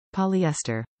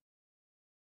Polyester.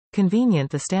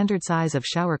 Convenient. The standard size of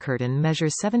shower curtain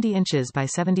measures 70 inches by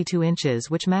 72 inches,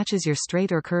 which matches your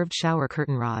straight or curved shower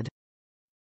curtain rod.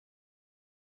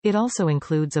 It also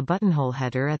includes a buttonhole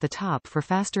header at the top for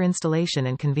faster installation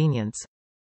and convenience.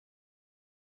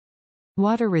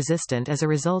 Water resistant. As a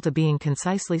result of being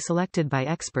concisely selected by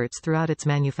experts throughout its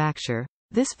manufacture,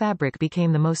 this fabric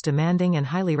became the most demanding and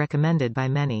highly recommended by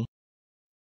many.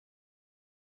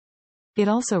 It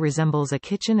also resembles a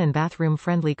kitchen and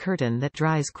bathroom-friendly curtain that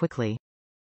dries quickly.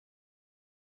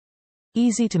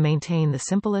 Easy to maintain. The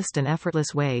simplest and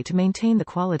effortless way to maintain the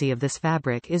quality of this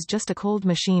fabric is just a cold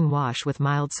machine wash with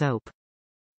mild soap.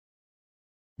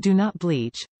 Do not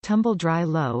bleach, tumble dry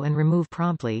low and remove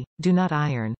promptly, do not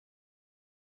iron.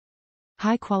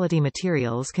 High-quality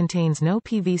materials, contains no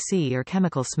PVC or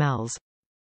chemical smells.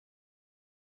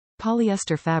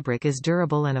 Polyester fabric is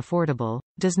durable and affordable,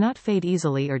 does not fade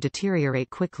easily or deteriorate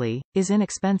quickly, is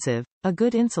inexpensive, a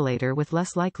good insulator with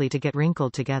less likely to get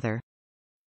wrinkled together.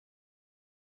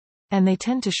 And they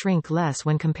tend to shrink less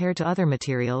when compared to other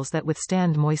materials that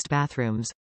withstand moist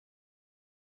bathrooms.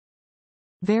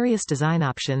 Various design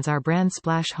options. Our brand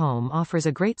Splash Home offers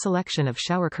a great selection of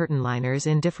shower curtain liners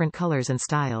in different colors and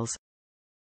styles.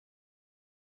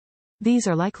 These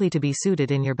are likely to be suited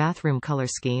in your bathroom color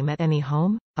scheme at any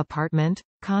home, apartment,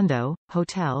 condo,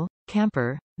 hotel,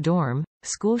 camper, dorm,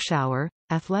 school shower,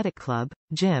 athletic club,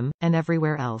 gym, and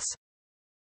everywhere else.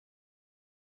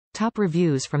 Top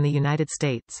reviews from the United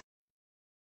States.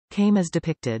 Came as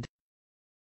depicted.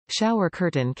 Shower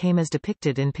curtain came as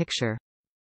depicted in picture.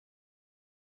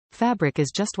 Fabric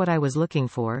is just what I was looking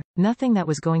for, nothing that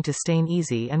was going to stain,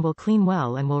 easy and will clean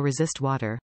well and will resist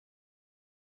water.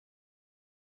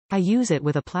 I use it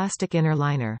with a plastic inner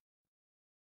liner.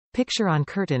 Picture on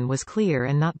curtain was clear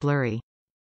and not blurry.